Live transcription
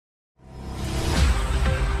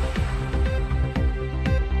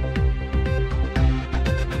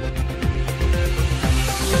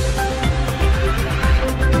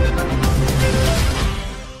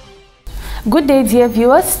Good day, dear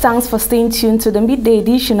viewers. Thanks for staying tuned to the midday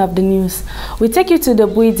edition of the news. We take you to the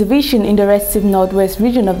Bui division in the restive northwest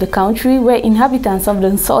region of the country, where inhabitants of the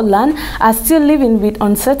Nsol land are still living with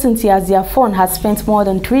uncertainty as their phone has spent more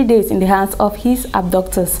than 3 days in the hands of his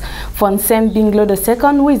abductors. Fonsem Binglo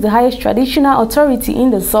II, who is the highest traditional authority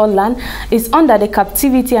in the Nsol land, is under the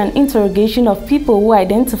captivity and interrogation of people who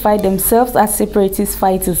identify themselves as separatist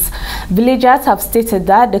fighters. Villagers have stated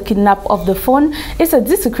that the kidnap of the phone is a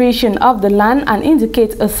desecration of the land and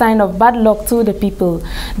indicates a sign of bad luck to the people.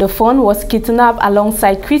 The phone was kidnapped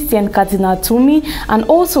alongside Christian Cardinal Tumi and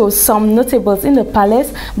also some notables in the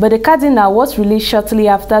palace, but the cardinal was released shortly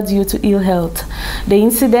after due to ill health. The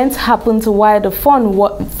incident happened while the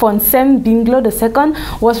Fonsem Binglo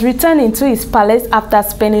II was returning to his palace after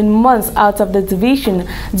spending months out of the division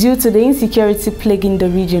due to the insecurity plaguing the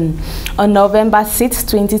region. On November 6,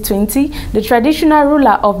 2020, the traditional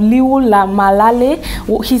ruler of Liwu La Malale,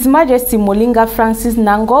 His Majesty Molinga Francis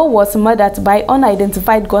Nango, was murdered by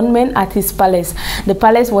unidentified gunmen at his palace. The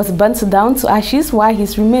palace was burnt down to ashes while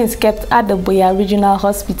his remains kept at the Boya Regional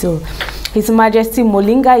Hospital. His Majesty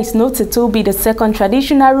Molinga is noted to be the second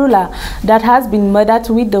traditional ruler that has been murdered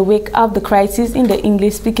with the wake of the crisis in the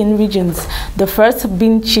English-speaking regions, the first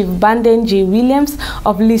being Chief Banden J. Williams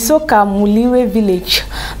of Lisoka Muliwe village.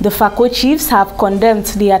 The Fako chiefs have condemned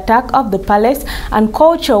the attack of the palace and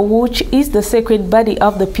culture, which is the sacred body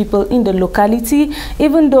of the people in the locality,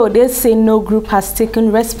 even though they say no group has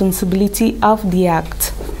taken responsibility of the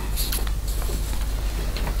act.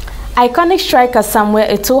 Iconic striker Samuel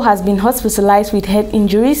Eto'o has been hospitalized with head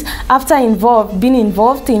injuries after being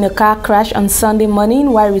involved in a car crash on Sunday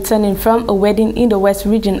morning while returning from a wedding in the west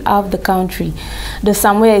region of the country. The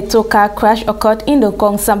Samuel Eto'o car crash occurred in the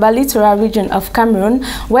Kongsamba littoral region of Cameroon,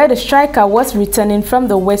 where the striker was returning from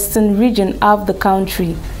the western region of the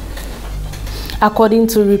country. According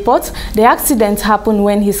to reports, the accident happened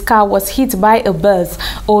when his car was hit by a bus.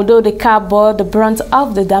 Although the car bore the brunt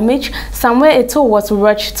of the damage, Samuel Eto'o was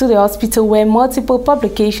rushed to the hospital, where multiple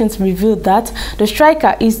publications revealed that the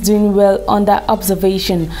striker is doing well under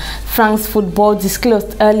observation. France Football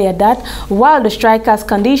disclosed earlier that while the striker's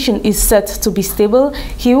condition is set to be stable,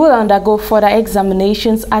 he will undergo further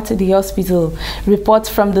examinations at the hospital. Reports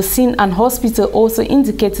from the scene and hospital also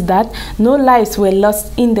indicate that no lives were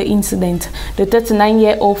lost in the incident. The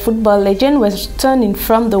 39-year-old football legend was returning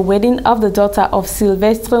from the wedding of the daughter of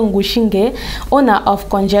Sylvestre Ngushinge, owner of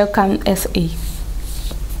Congelcam SA.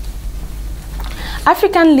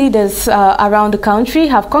 African leaders around the country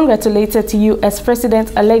have congratulated U.S.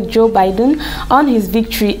 President-elect Joe Biden on his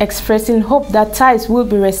victory, expressing hope that ties will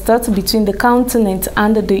be restored between the continent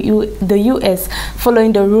and the U.S.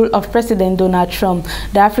 following the rule of President Donald Trump.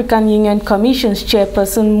 The African Union Commission's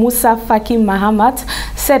chairperson Musa Faki Mahamat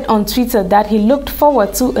said on Twitter that he looked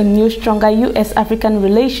forward to a new, stronger U.S.-African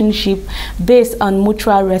relationship based on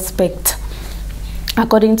mutual respect.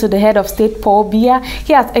 According to the head of state, Paul Biya,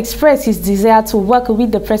 he has expressed his desire to work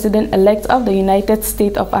with the President-elect of the United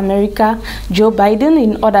States of America, Joe Biden,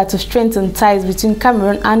 in order to strengthen ties between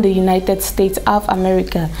Cameroon and the United States of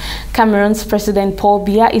America. Cameroon's President Paul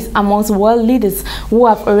Biya is amongst world leaders who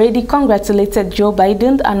have already congratulated Joe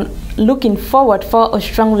Biden and looking forward for a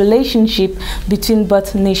strong relationship between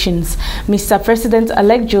both nations. Mr.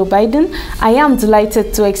 President-elect Joe Biden, I am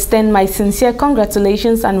delighted to extend my sincere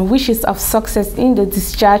congratulations and wishes of success in the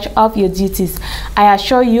discharge of your duties. I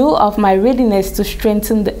assure you of my readiness to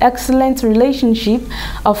strengthen the excellent relationship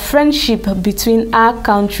of friendship between our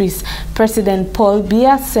countries, President Paul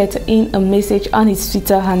Biya said in a message on his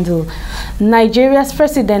Twitter handle. Nigeria's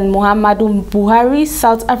President Muhammadu Buhari,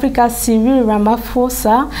 South Africa's Cyril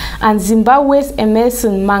Ramaphosa, and Zimbabwe's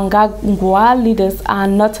Emmerson Mnangagwa leaders are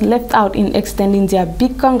not left out in extending their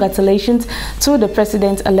big congratulations to the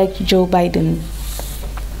President-elect Joe Biden.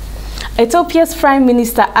 Ethiopia's Prime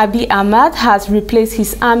Minister Abiy Ahmed has replaced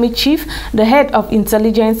his army chief, the head of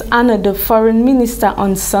intelligence, and the foreign minister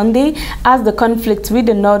on Sunday as the conflict with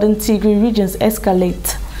the northern Tigray regions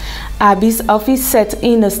escalate. Abiy's office said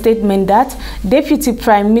in a statement that Deputy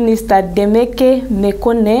Prime Minister Demeke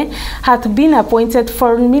Mekonne had been appointed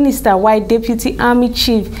foreign minister, while Deputy Army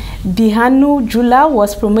Chief Bihanu Jula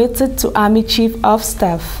was promoted to Army Chief of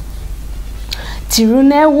Staff.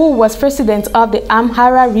 Tirune, who was president of the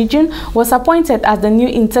Amhara region, was appointed as the new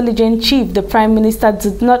intelligence chief. The prime minister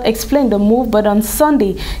did not explain the move, but on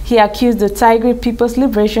Sunday, he accused the Tigray People's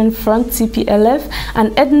Liberation Front (TPLF),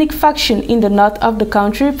 an ethnic faction in the north of the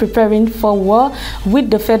country, preparing for war with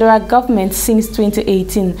the federal government since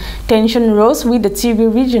 2018. Tension rose with the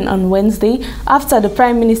Tigray region on Wednesday after the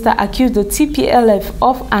prime minister accused the TPLF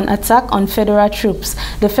of an attack on federal troops.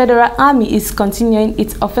 The federal army is continuing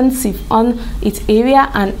its offensive on its area,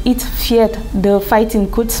 and it feared the fighting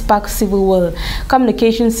could spark civil war.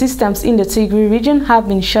 Communication systems in the Tigray region have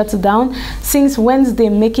been shut down since Wednesday,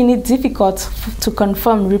 making it difficult to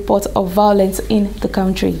confirm reports of violence in the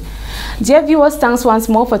country. Dear viewers, thanks once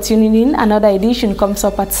more for tuning in. Another edition comes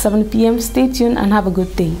up at 7 p.m. Stay tuned and have a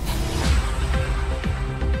good day.